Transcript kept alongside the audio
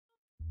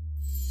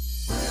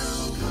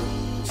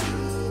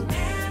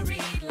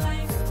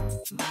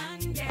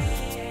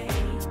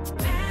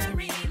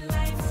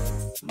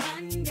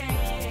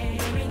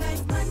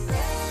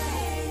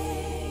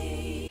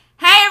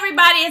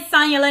It's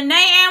Saunya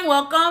and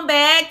welcome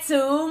back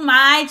to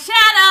my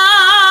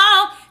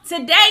channel.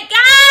 Today,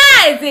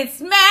 guys,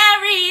 it's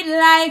Married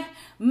Life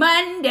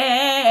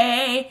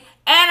Monday,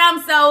 and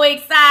I'm so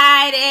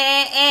excited.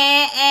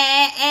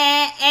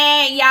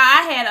 Y'all,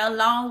 I had a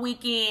long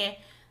weekend.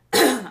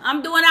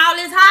 I'm doing all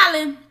this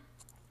hollering,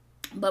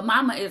 but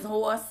mama is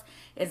hoarse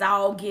as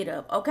all get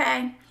up,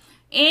 okay?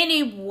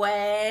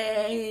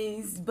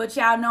 Anyways, but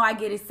y'all know I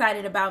get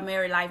excited about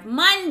Married Life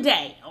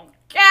Monday,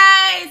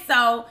 okay?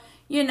 So,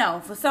 you know,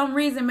 for some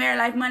reason, Married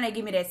Life Monday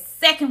give me that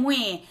second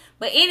win.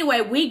 But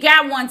anyway, we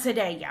got one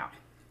today, y'all.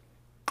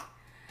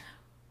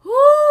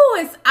 Whoo,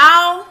 it's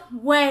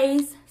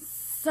always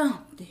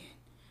something,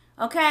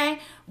 okay?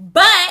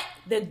 But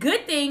the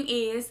good thing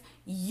is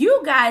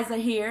you guys are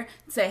here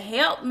to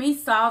help me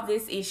solve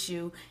this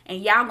issue.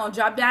 And y'all gonna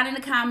drop down in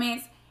the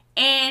comments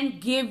and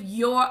give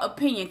your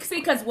opinion. See,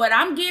 because what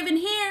I'm giving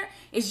here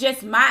is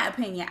just my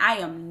opinion. I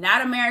am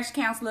not a marriage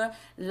counselor,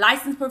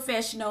 licensed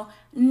professional,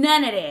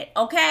 none of that,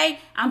 okay?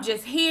 I'm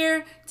just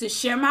here to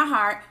share my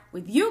heart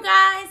with you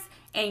guys,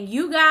 and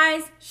you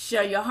guys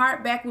share your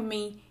heart back with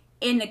me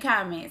in the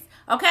comments,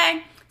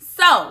 okay?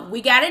 So,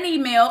 we got an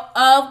email,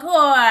 of course,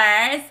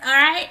 all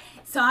right?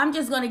 So, I'm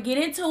just going to get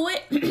into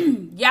it.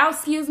 Y'all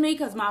excuse me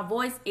because my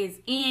voice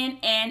is in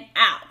and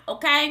out,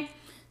 okay?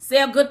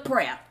 Say a good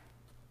prayer.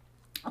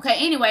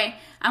 Okay, anyway,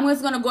 I'm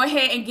just going to go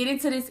ahead and get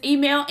into this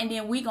email, and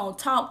then we going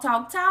to talk,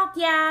 y'all.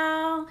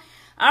 All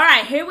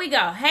right, here we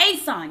go. Hey,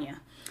 Saunya.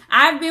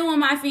 I've been with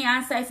my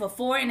fiance for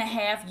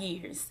 4.5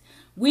 years.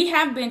 We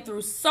have been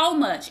through so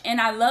much, and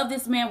I love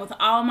this man with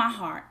all my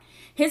heart.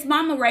 His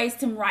mama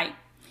raised him right.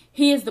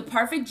 He is the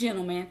perfect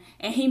gentleman,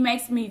 and he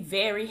makes me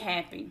very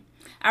happy.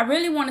 I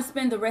really want to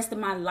spend the rest of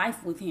my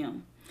life with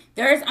him.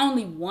 There is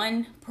only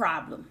one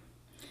problem.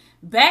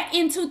 Back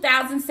in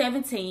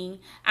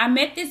 2017, I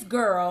met this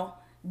girl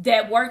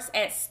that works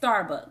at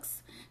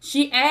Starbucks.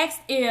 She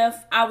asked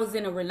if I was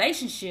in a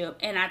relationship,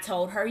 and I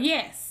told her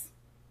yes.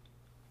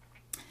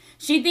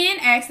 She then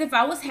asked if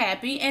I was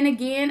happy, and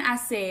again I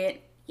said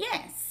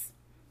yes.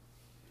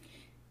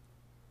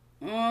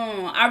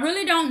 I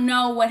really don't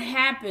know what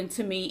happened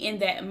to me in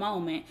that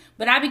moment,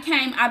 but I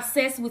became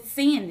obsessed with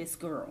seeing this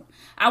girl.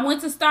 I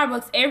went to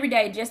Starbucks every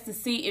day just to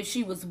see if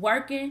she was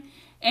working,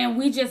 and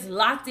we just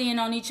locked in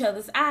on each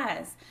other's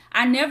eyes.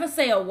 I never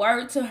say a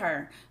word to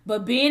her,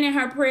 but being in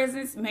her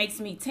presence makes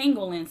me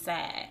tingle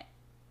inside.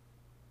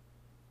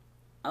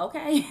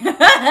 Okay.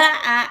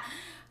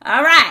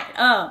 All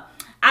right.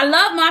 I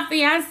love my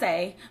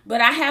fiance, but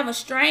I have a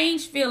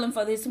strange feeling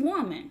for this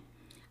woman.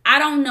 I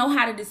don't know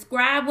how to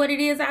describe what it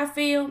is I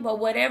feel, but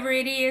whatever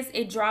it is,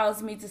 it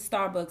draws me to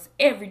Starbucks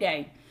every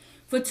day.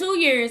 For 2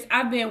 years,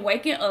 I've been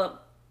waking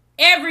up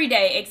every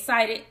day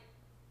excited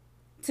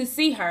to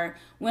see her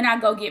when I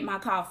go get my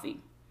coffee.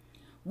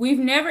 We've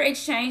never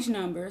exchanged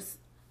numbers,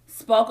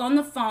 spoke on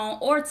the phone,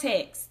 or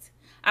text.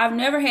 I've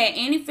never had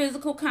any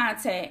physical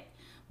contact,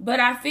 but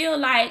I feel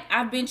like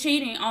I've been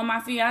cheating on my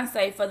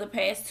fiance for the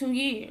past 2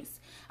 years.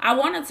 I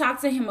want to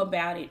talk to him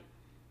about it,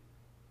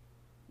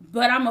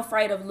 but I'm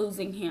afraid of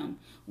losing him.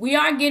 We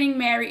are getting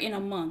married in a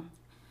month.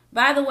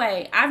 By the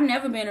way, I've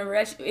never been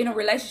in a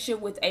relationship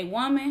with a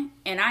woman,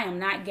 and I am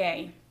not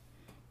gay.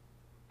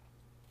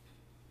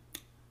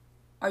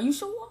 Are you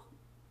sure?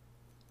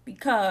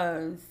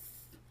 Because,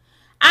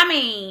 I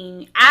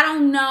mean, I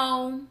don't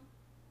know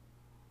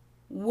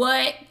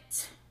what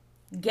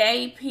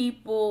gay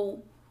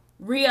people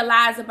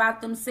realize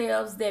about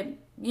themselves that,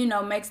 you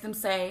know, makes them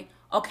say,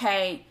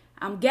 okay,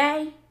 I'm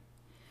gay,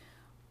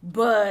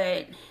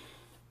 but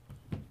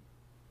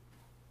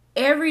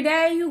every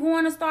day you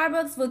going to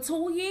Starbucks for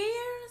 2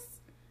 years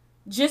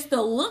just to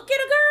look at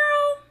a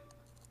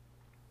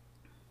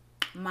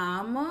girl?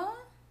 Mama,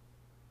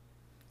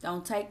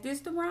 don't take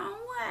this the wrong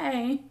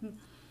way.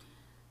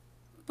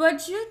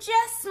 But you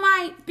just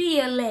might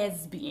be a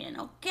lesbian,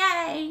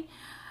 okay?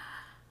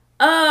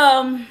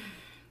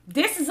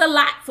 This is a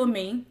lot for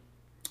me,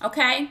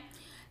 okay?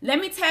 Let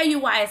me tell you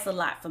why it's a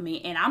lot for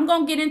me. And I'm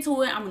going to get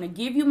into it. I'm going to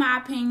give you my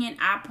opinion.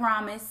 I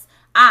promise.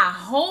 I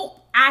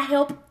hope I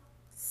help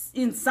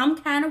in some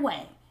kind of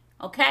way,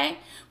 okay?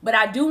 But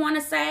I do want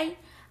to say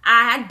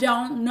I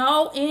don't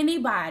know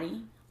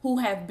anybody who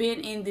have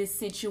been in this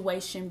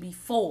situation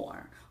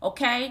before,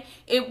 okay?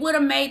 It would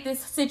have made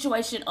this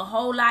situation a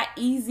whole lot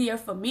easier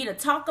for me to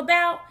talk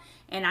about,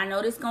 and I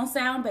know this gonna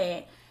sound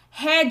bad,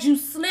 had you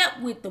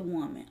slept with the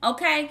woman,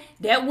 okay?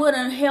 That would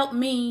have helped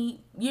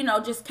me, you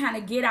know, just kind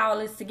of get all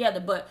this together,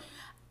 but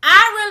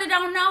I really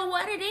don't know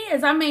what it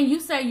is. I mean, you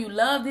say you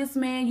love this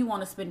man, you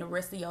want to spend the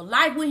rest of your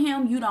life with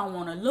him, you don't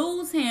want to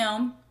lose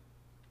him,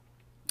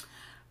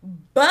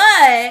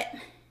 but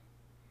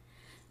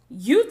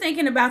you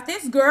thinking about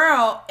this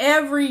girl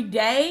every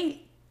day,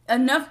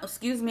 enough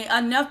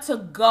to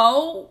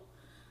go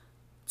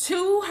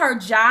to her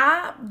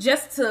job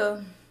just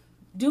to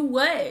do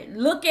what?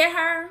 Look at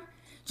her,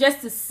 just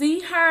to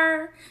see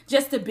her,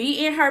 just to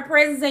be in her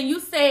presence. And you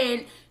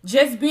said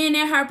just being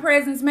in her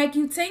presence make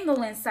you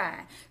tingle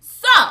inside.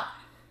 So,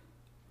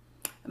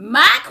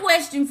 my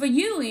question for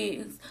you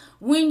is,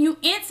 when you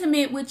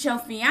intimate with your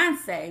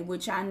fiance,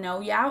 which I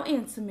know y'all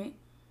intimate,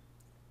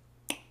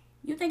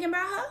 you thinking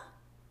about her?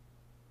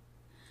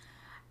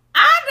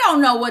 I don't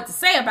know what to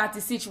say about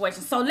this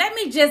situation. So let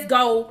me just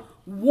go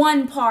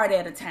one part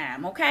at a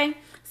time, okay?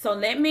 So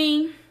let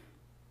me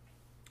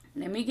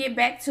get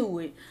back to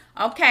it.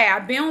 Okay,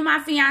 I've been with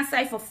my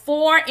fiance for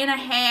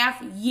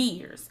 4.5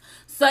 years.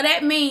 So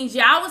that means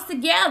y'all was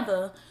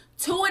together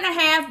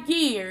 2.5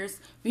 years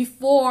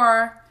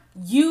before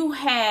you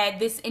had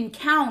this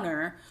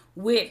encounter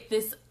with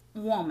this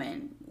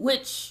woman,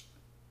 which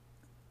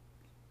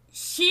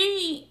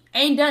she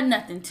ain't done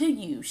nothing to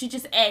you. She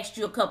just asked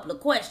you a couple of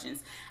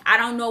questions. I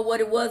don't know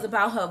what it was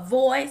about her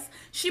voice.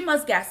 She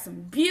must got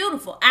some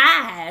beautiful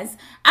eyes.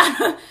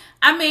 I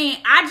mean,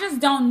 I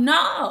just don't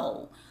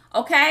know.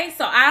 Okay,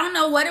 so I don't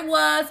know what it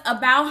was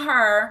about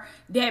her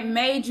that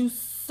made you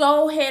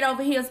so head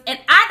over heels. And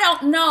I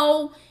don't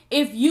know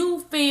if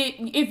you've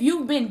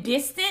been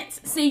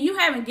distant. See, you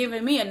haven't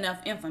given me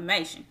enough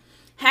information.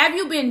 Have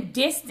you been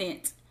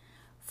distant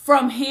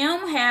from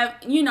him? Has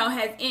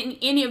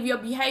any of your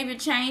behavior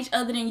changed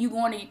other than you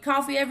going to get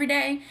coffee every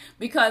day?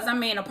 Because, I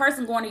mean, a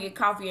person going to get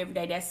coffee every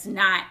day, that's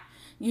not,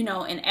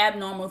 an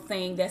abnormal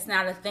thing. That's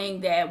not a thing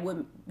that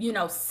would,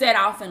 set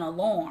off an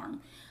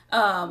alarm.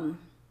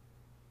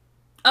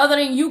 Other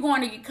than you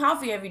going to get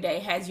coffee every day,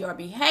 has your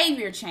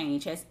behavior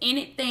changed? Has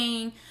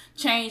anything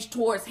changed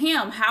towards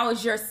him? How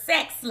is your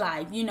sex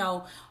life?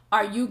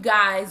 Are you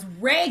guys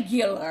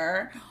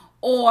regular?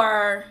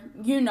 Or,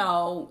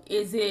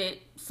 is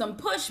it some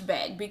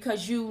pushback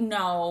because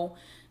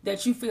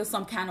that you feel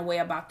some kind of way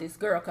about this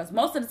girl? Because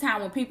most of the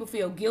time when people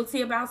feel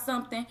guilty about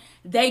something,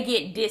 they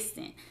get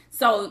distant.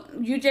 So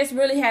you just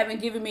really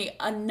haven't given me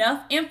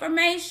enough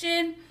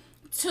information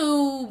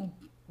to,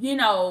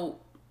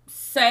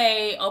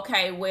 say,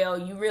 okay, well,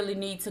 you really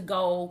need to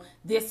go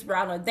this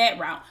route or that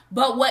route.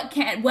 But what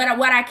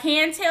I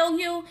can tell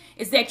you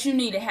is that you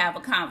need to have a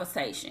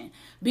conversation.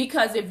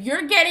 Because if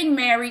you're getting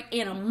married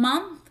in a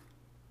month,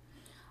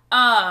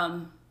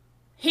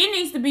 he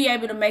needs to be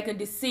able to make a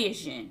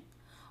decision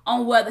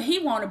on whether he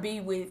want to be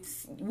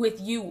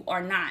with you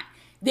or not.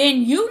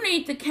 Then you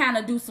need to kind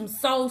of do some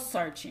soul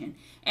searching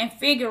and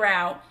figure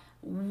out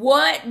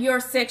what your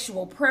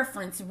sexual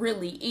preference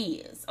really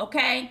is,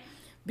 okay?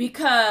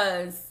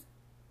 Because,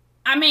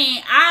 I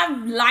mean,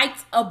 I've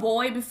liked a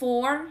boy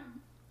before.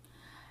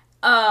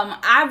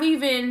 I've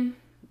even,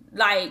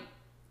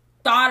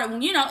 thought of,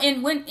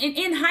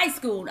 in high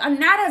school. I'm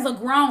not as a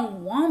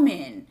grown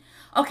woman,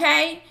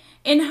 okay?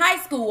 In high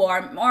school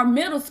or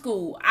middle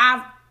school,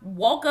 I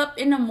woke up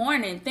in the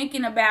morning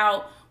thinking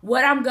about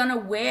what I'm going to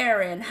wear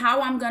and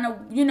how I'm going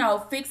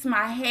to, fix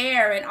my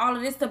hair and all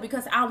of this stuff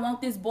because I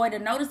want this boy to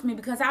notice me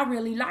because I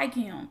really like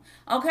him,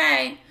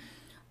 okay?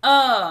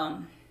 As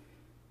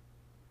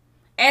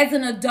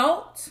an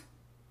adult,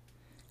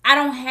 I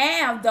don't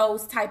have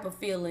those type of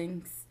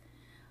feelings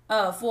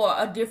for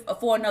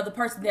another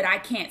person that I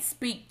can't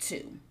speak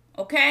to,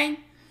 okay?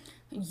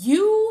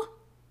 You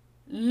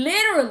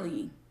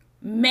literally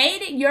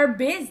made it your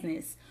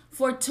business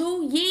for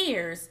 2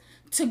 years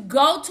to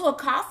go to a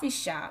coffee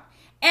shop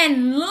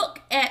and look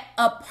at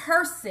a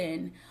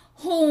person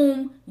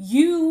whom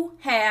you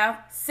have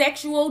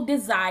sexual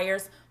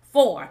desires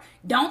for.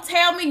 Don't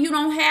tell me you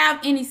don't have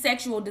any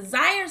sexual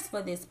desires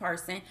for this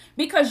person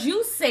because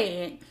you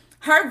said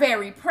her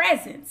very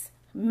presence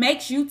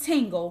makes you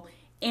tingle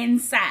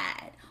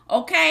inside.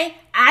 Okay?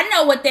 I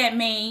know what that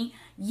means.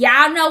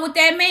 Y'all know what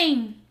that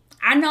means.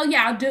 I know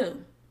y'all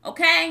do.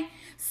 Okay?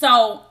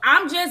 So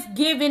I'm just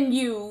giving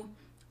you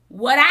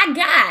what I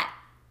got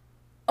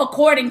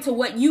according to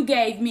what you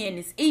gave me in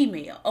this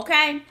email.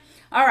 Okay?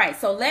 All right,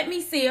 so let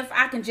me see if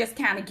I can just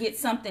kind of get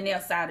something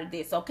else out of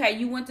this, okay?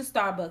 You went to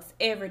Starbucks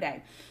every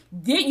day.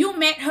 You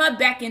met her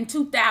back in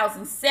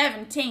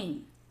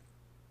 2017.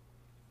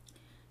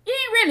 You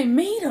didn't really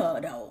meet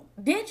her, though,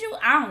 did you?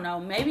 I don't know.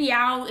 Maybe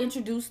y'all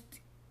introduced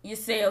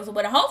yourselves,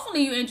 but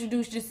hopefully you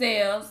introduced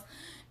yourselves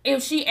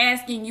if she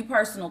asking you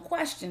personal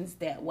questions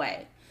that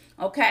way,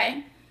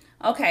 okay?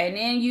 Okay, and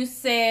then you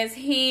says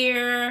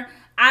here,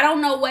 I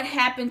don't know what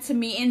happened to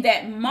me in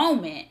that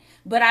moment,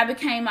 but I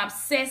became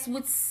obsessed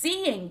with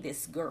seeing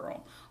this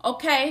girl.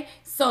 Okay,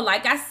 so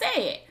like I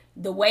said,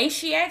 the way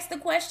she asked the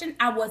question,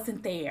 I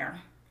wasn't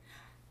there.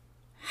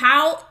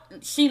 How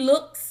she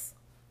looks,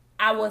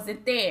 I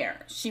wasn't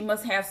there. She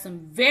must have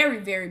some very,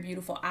 very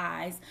beautiful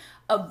eyes,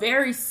 a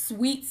very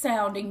sweet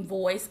sounding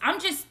voice. I'm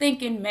just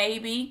thinking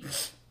maybe,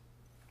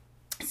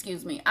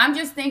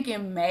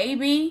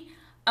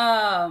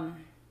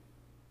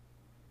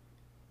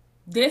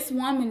 this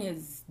woman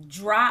is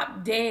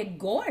drop dead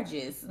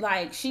gorgeous.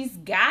 Like, she's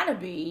gotta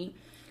be,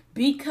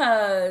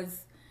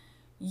 because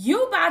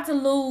you about to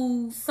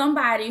lose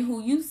somebody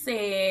who you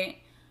said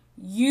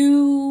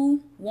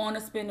you want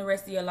to spend the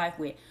rest of your life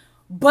with.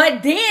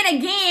 But then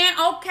again,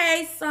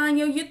 okay,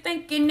 Saunya, you're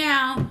thinking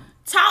now,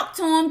 talk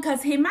to him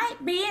because he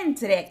might be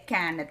into that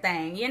kind of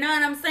thing. You know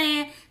what I'm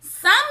saying?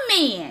 Some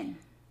men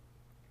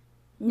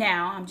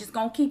Now, I'm just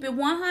going to keep it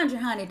 100,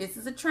 honey. This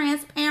is a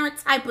transparent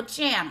type of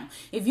channel.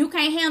 If you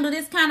can't handle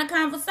this kind of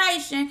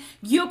conversation,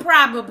 you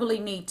probably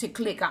need to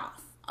click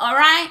off. All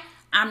right?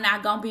 I'm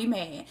not going to be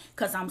mad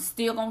because I'm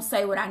still going to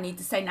say what I need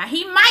to say. Now,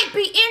 he might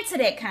be into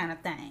that kind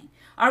of thing.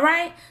 All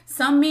right?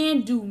 Some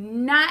men do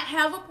not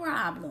have a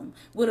problem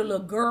with a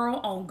little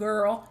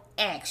girl-on-girl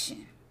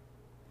action.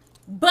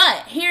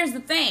 But here's the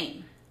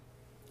thing.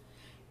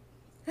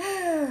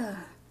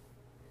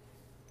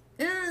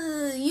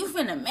 You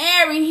finna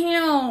marry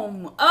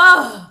him.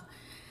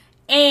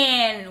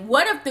 And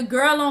what if the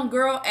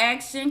girl-on-girl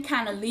action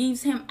kind of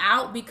leaves him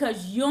out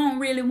because you don't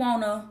really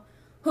want to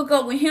hook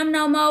up with him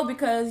no more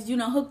because you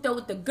know hooked up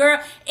with the girl?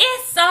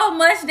 It's so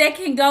much that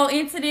can go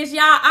into this,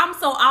 y'all.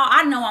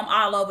 I know I'm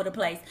all over the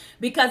place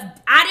because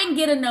I didn't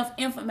get enough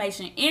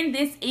information in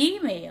this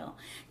email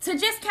to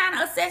just kind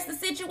of assess the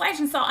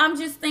situation. So I'm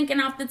just thinking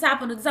off the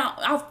top of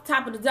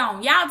the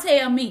dome. Y'all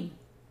tell me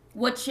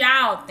what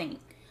y'all think.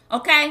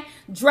 Okay?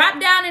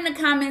 Drop down in the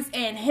comments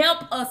and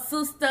help a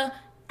sister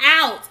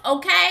out.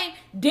 Okay?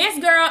 This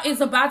girl is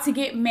about to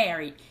get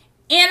married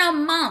in a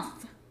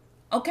month.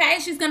 Okay?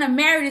 She's going to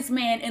marry this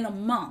man in a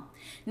month.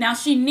 Now,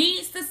 she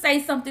needs to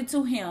say something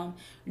to him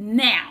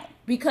now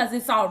because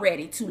it's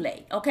already too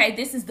late. Okay?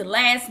 This is the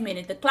last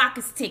minute. The clock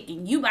is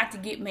ticking. You about to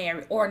get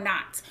married or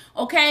not.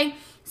 Okay?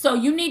 So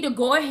you need to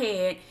go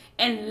ahead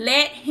and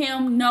let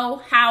him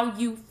know how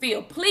you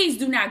feel. Please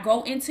do not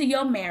go into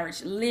your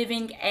marriage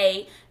living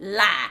a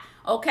lie.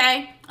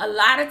 Okay? A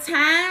lot of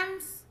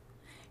times,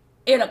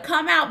 it'll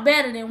come out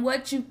better than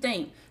what you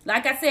think.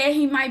 Like I said,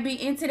 he might be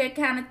into that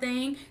kind of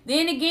thing.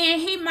 Then again,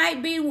 he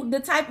might be the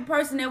type of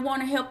person that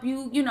want to help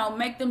you, you know,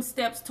 make them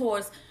steps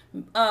towards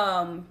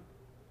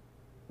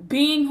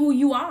being who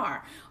you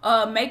are.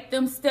 Make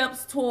them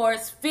steps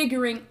towards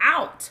figuring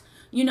out,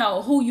 you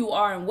know, who you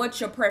are and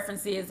what your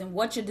preference is and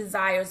what your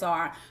desires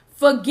are.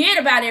 Forget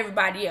about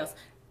everybody else.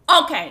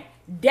 Okay,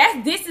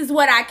 this is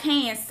what I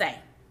can say.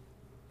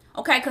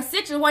 Okay, because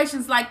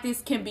situations like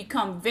this can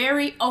become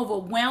very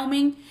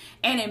overwhelming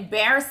and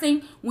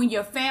embarrassing when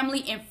your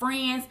family and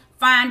friends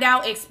find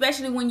out,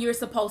 especially when you're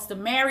supposed to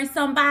marry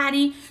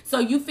somebody. So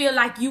you feel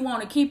like you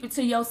want to keep it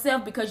to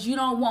yourself because you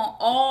don't want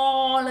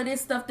all of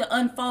this stuff to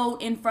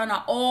unfold in front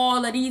of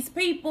all of these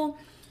people.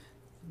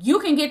 You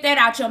can get that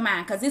out your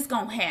mind because it's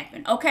going to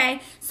happen,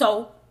 okay?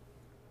 So,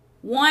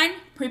 one,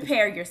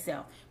 prepare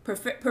yourself.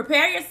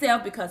 Prepare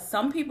yourself because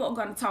some people are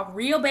going to talk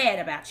real bad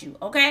about you,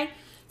 okay?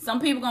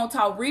 Some people going to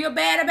talk real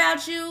bad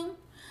about you.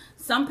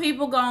 Some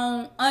people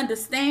going to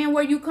understand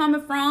where you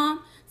coming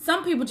from.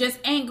 Some people just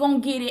ain't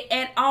going to get it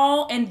at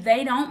all and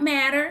they don't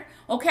matter,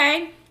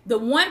 okay? The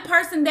one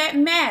person that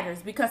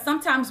matters, because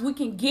sometimes we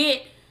can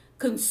get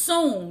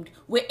consumed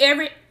with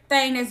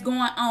everything that's going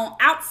on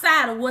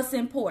outside of what's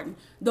important.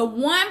 The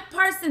one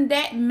person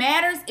that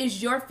matters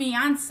is your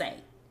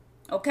fiance,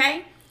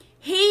 okay?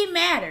 He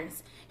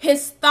matters.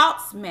 His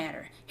thoughts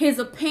matter. His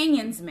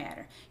opinions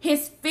matter.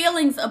 His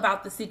feelings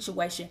about the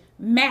situation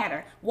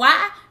matter.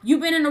 Why?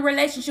 You've been in a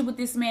relationship with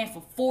this man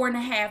for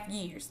 4.5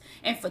 years.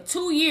 And for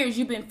 2 years,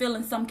 you've been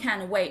feeling some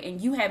kind of way and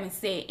you haven't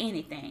said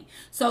anything.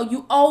 So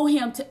you owe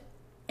him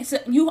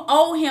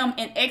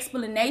an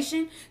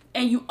explanation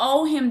and you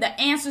owe him the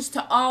answers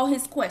to all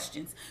his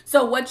questions.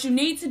 So what you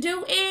need to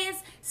do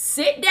is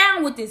sit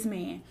down with this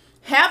man.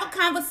 Have a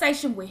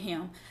conversation with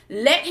him.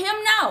 Let him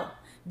know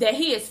that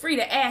he is free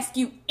to ask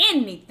you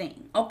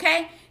anything,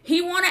 okay?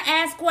 He want to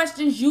ask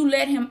questions, you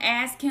let him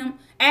ask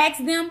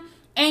them,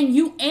 and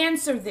you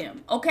answer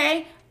them,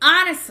 okay?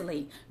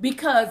 Honestly,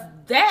 because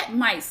that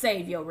might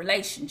save your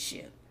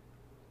relationship.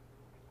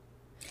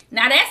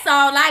 Now, that's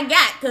all I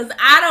got, because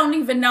I don't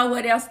even know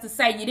what else to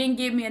say. You didn't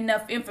give me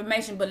enough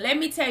information, but let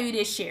me tell you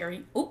this,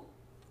 Sherry. Ooh.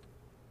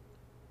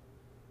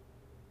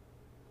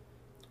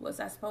 Was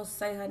I supposed to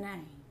say her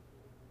name?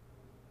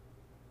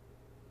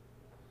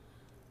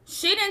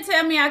 She didn't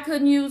tell me I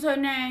couldn't use her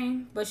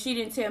name, but she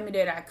didn't tell me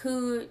that I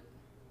could.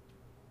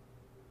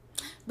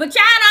 But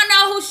y'all don't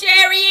know who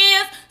Sherry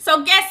is,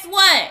 so guess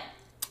what?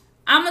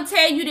 I'm going to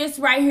tell you this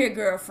right here,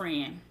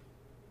 girlfriend.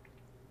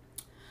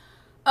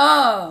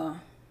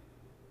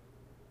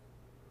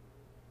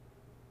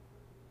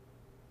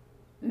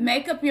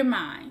 Make up your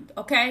mind,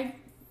 okay?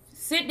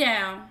 Sit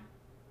down.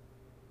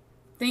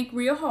 Think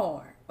real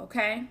hard,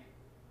 okay?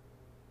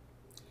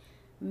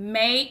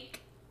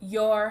 Make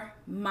your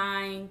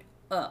mind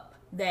up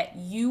that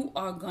you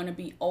are going to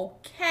be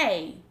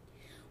okay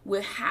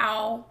with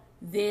how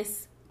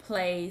this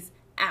plays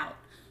out.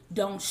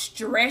 Don't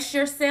stress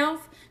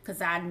yourself,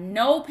 because I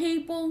know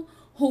people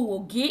who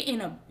will get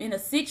in a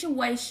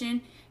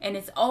situation and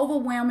it's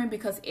overwhelming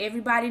because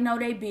everybody know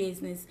their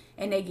business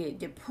and they get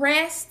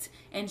depressed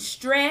and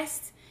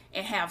stressed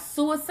and have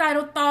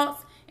suicidal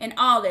thoughts and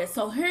all that.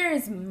 So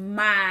here's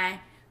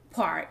my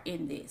part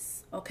in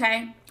this,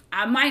 okay?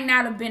 I might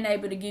not have been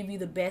able to give you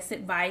the best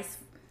advice,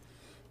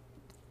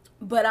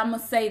 but I'm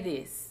going to say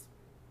this.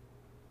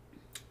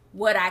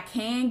 What I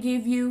can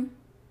give you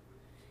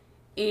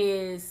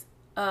is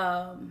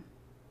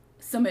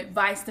some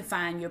advice to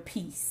find your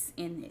peace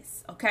in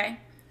this, okay?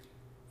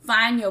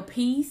 find your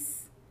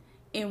peace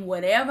in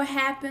whatever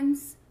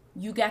happens.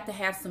 You got to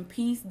have some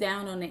peace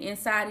down on the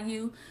inside of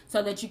you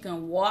so that you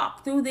can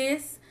walk through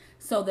this,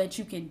 so that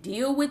you can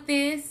deal with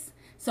this,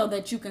 so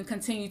that you can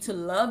continue to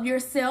love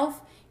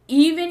yourself,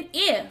 even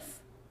if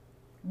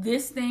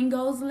this thing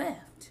goes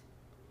left.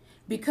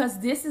 Because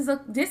this is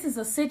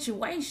a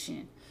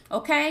situation,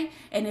 okay?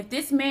 And if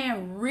this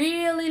man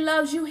really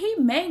loves you, he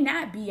may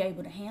not be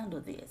able to handle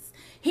this.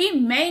 He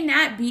may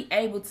not be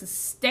able to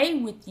stay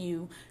with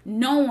you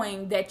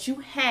knowing that you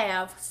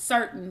have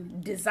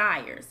certain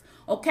desires,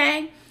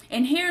 okay?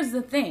 And here's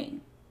the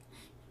thing.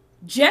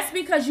 Just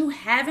because you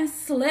haven't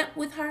slept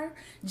with her,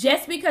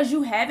 just because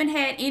you haven't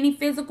had any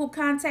physical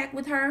contact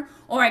with her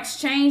or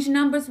exchanged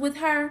numbers with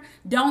her,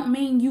 don't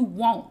mean you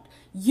won't.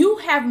 You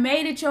have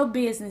made it your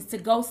business to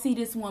go see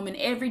this woman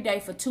every day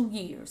for 2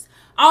 years.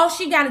 All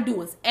she got to do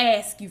is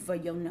ask you for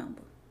your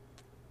number.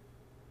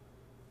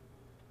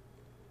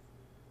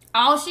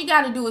 All she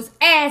got to do is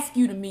ask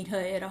you to meet her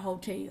at a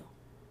hotel.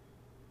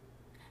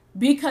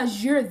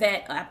 Because you're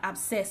that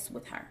obsessed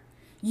with her.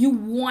 You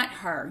want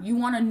her. You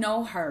want to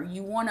know her.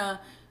 You want to.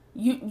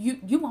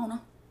 You want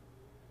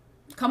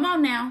to. Come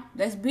on now.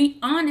 Let's be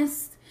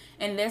honest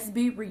and let's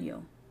be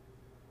real.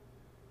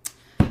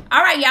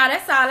 All right, y'all.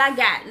 That's all I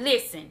got.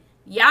 Listen,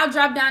 y'all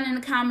drop down in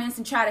the comments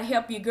and try to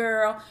help your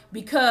girl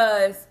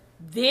because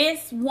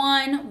this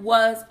one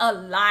was a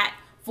lot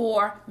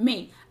for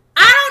me.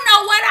 I don't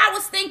know what I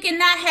was thinking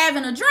not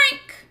having a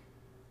drink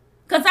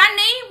because I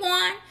need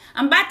one.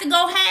 I'm about to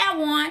go have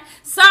one.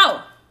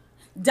 So,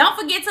 don't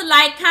forget to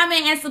like,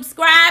 comment, and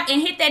subscribe,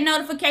 and hit that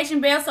notification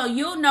bell so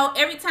you'll know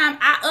every time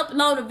I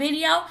upload a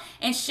video.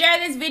 And share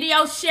this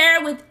video.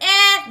 Share it with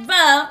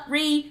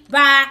everybody.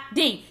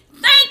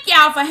 Thank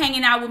y'all for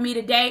hanging out with me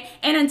today.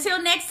 And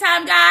until next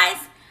time, guys,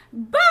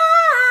 bye.